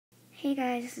Hey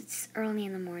guys, it's early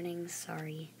in the morning,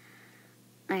 sorry.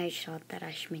 I just thought that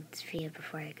I should make this video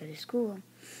before I go to school.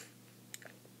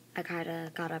 I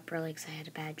kinda got up early because I had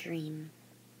a bad dream.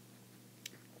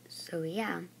 So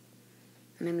yeah,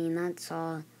 and I mean that's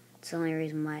all, it's the only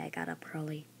reason why I got up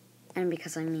early. And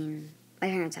because my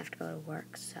parents have to go to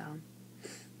work, so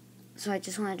I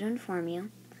just wanted to inform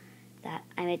you that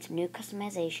I made some new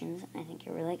customizations, and I think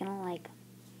you're really gonna like them.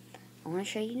 I want to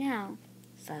show you now,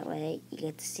 so that way you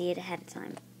get to see it ahead of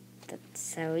time.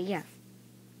 So yeah,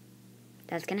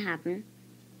 that's gonna happen.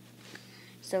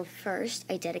 So first,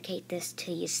 I dedicate this to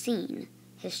Yashin.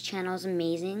 His channel is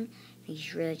amazing. I think you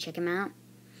should really check him out.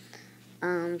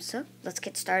 So let's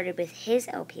get started with his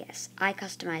LPS. I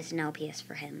customized an LPS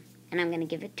for him, and I'm gonna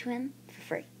give it to him for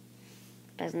free.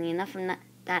 Doesn't need enough. I'm not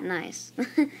that nice.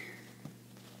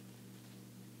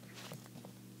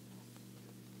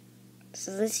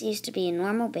 So this used to be a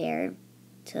normal bear,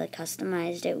 so I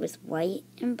customized it with white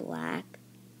and black.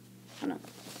 Hold on.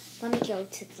 Let me go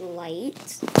to the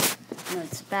light. I know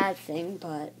it's a bad thing,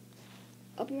 but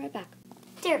I'll be right back.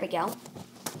 There we go.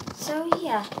 So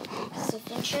yeah, it's a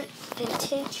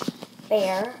vintage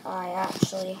bear. I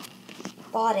actually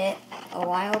bought it a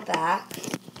while back.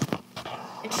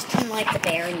 I just didn't like the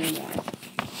bear anymore.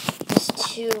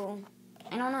 Just too,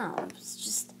 I don't know, it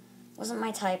just wasn't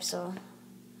my type, so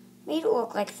made it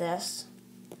look like this.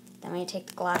 Then when you take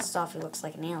the glasses off, he looks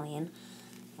like an alien.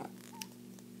 You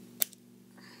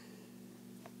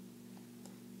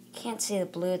can't see the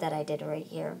blue that I did right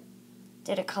here.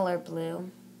 Did a color blue.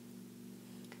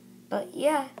 But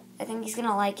yeah, I think he's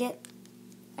gonna like it.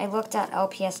 I looked at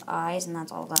LPS eyes, and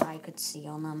that's all that I could see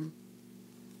on them.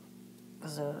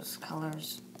 Because of those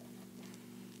colors.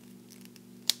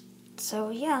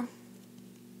 So yeah,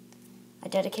 I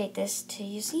dedicate this to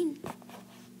Yashin.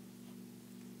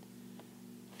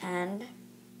 And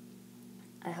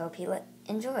I hope he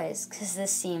enjoys, because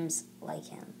this seems like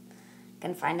him.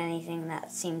 Couldn't find anything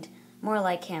that seemed more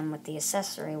like him with the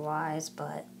accessory-wise,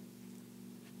 but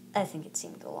I think it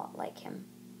seemed a lot like him.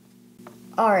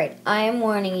 Alright, I am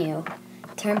warning you.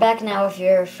 Turn back now if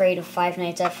you're afraid of Five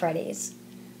Nights at Freddy's.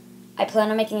 I plan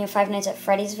on making a Five Nights at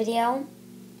Freddy's video,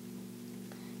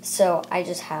 so I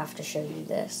just have to show you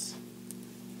this.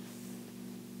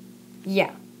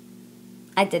 Yeah,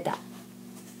 I did that.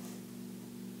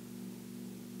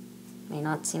 May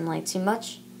not seem like too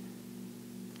much,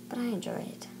 but I enjoy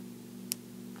it.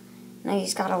 Now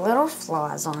he's got a little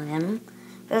flaws on him,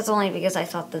 but that's only because I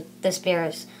thought that this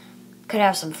bear could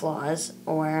have some flaws,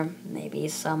 or maybe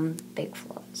some big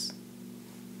flaws.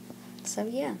 So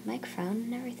yeah, microphone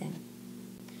and everything.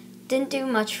 Didn't do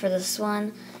much for this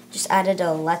one, just added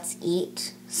a let's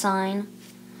eat sign.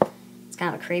 It's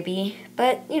kind of creepy,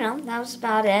 but you know, that was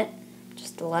about it.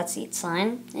 Just a let's eat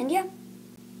sign, and yeah.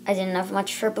 I didn't have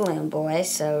much for Balloon Boy,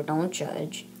 so don't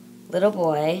judge. Little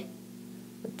boy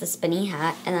with the spinny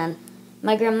hat. And then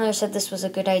my grandmother said this was a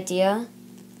good idea.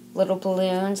 Little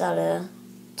balloons out of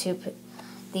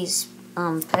these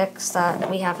picks that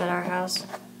we have at our house.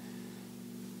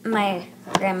 My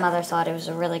grandmother thought it was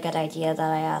a really good idea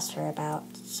that I asked her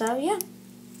about. So yeah.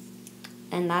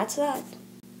 And that's that.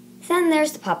 Then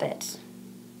there's the puppet.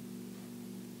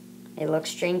 It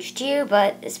looks strange to you,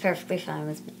 but it's perfectly fine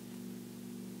with me.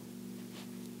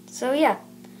 So yeah,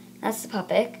 that's the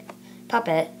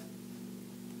puppet,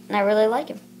 and I really like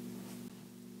him.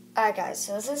 Alright guys,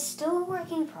 so this is still a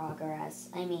work in progress.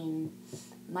 I mean,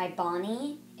 my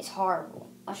Bonnie is horrible.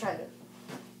 I'll show you.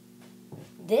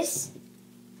 This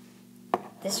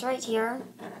right here,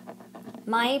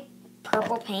 my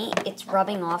purple paint, it's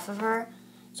rubbing off of her,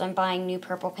 so I'm buying new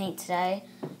purple paint today.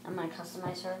 I'm going to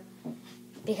customize her,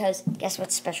 because guess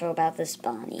what's special about this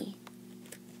Bonnie?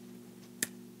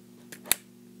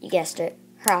 You guessed it,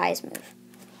 her eyes move.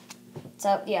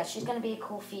 So, yeah, she's going to be a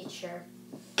cool feature.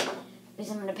 Because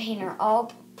I'm going to paint her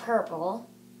all purple.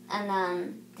 And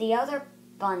then the other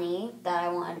bunny that I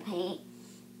wanted to paint,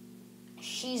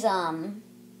 it's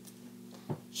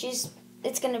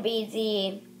going to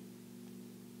be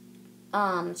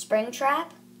the spring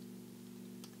trap.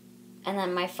 And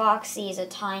then my Foxy is a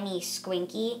tiny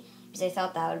squinky, because I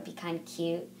thought that would be kind of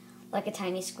cute. Like a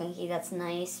tiny squinky, that's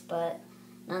nice, but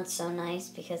not so nice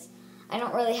because I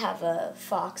don't really have a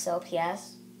Fox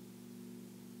LPS.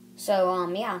 So,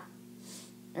 yeah.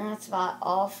 And that's about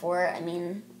all for it. I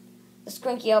mean, the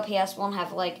Squinky LPS won't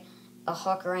have, like, a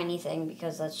hook or anything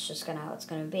because that's just how it's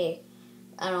going to be.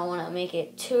 I don't want to make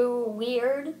it too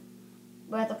weird,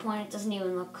 but at the point it doesn't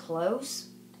even look close.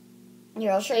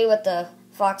 Here, I'll show you what the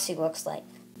Foxy looks like.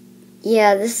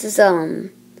 Yeah, this is a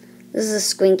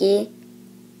Squinky.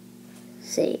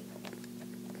 See.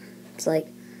 It's like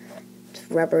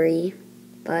rubbery.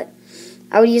 But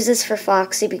I would use this for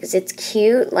Foxy because it's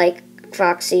cute, like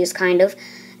Foxy is kind of,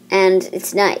 and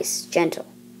it's nice, gentle.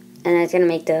 And it's going to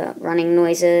make the running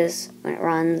noises when it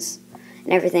runs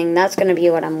and everything. That's going to be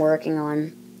what I'm working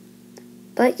on.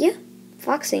 But yeah,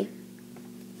 Foxy.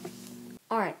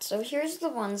 Alright, so here's the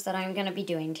ones that I'm going to be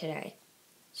doing today.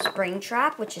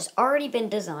 Springtrap, which has already been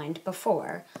designed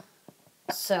before.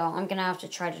 So I'm going to have to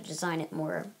try to design it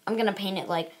more. I'm going to paint it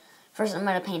like, first I'm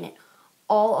going to paint it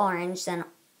all orange, then,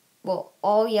 well,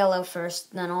 all yellow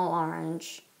first, then all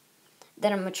orange.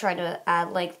 Then I'm going to try to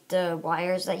add like the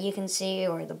wires that you can see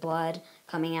or the blood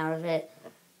coming out of it.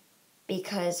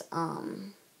 Because I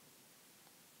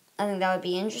think that would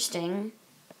be interesting.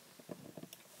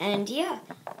 And yeah.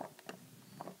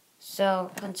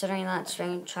 So considering that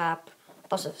Springtrap,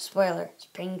 also spoiler,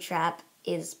 Springtrap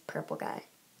is purple guy.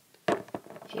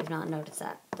 If you've not noticed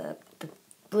that. The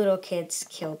little kids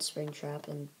killed Springtrap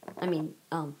and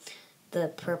the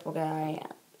purple guy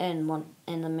in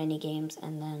the mini games,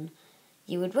 and then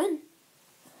you would win.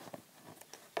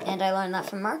 And I learned that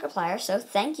from Markiplier, so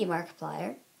thank you,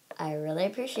 Markiplier. I really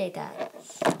appreciate that.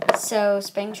 So,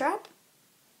 Springtrap.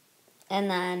 And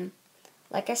then,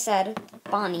 like I said,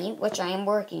 Bonnie, which I am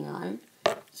working on.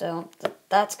 So,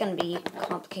 that's going to be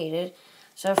complicated.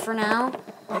 So, for now,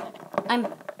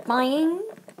 I'm buying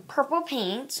purple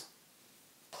paint,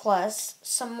 plus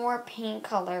some more paint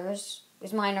colors,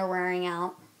 because mine are wearing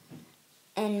out,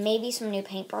 and maybe some new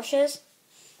paintbrushes.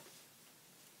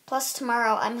 Plus,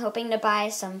 tomorrow, I'm hoping to buy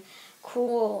some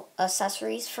cool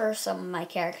accessories for some of my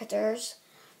characters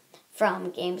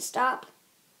from GameStop.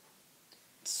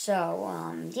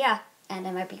 So, yeah. And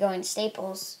I might be going to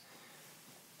Staples.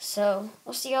 So,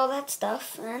 we'll see all that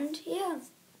stuff. And, yeah.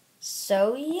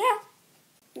 So, yeah.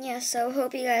 Yeah, so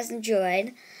hope you guys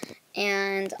enjoyed.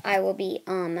 And I will be,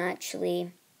 I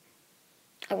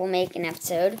will make an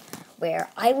episode where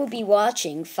I will be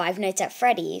watching Five Nights at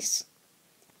Freddy's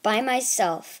by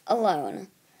myself, alone,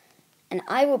 and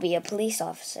I will be a police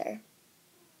officer.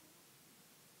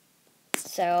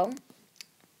 So,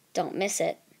 don't miss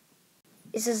it.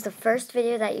 This is the first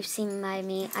video that you've seen by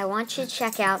me. I want you to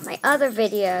check out my other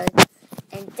videos,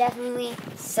 and definitely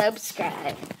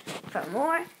subscribe for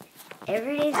more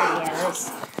everyday videos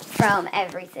from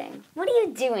everything. What are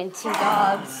you doing, two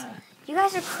dogs? You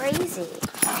guys are crazy.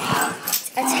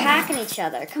 Attacking each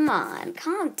other. Come on,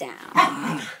 calm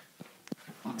down.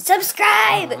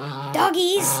 Subscribe!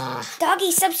 Doggies!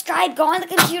 Doggies, subscribe! Go on the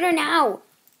computer now!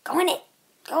 Go in it!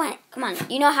 Go in it! Come on,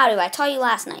 you know how to. I taught you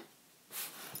last night.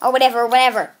 Or whatever.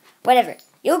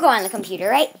 You'll go on the computer,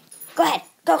 right? Go ahead.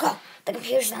 Go. The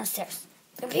computer's downstairs.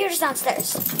 The computer's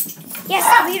downstairs. Yes,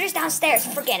 the computer's downstairs.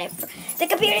 Forget it. The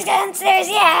computer's downstairs,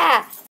 yeah!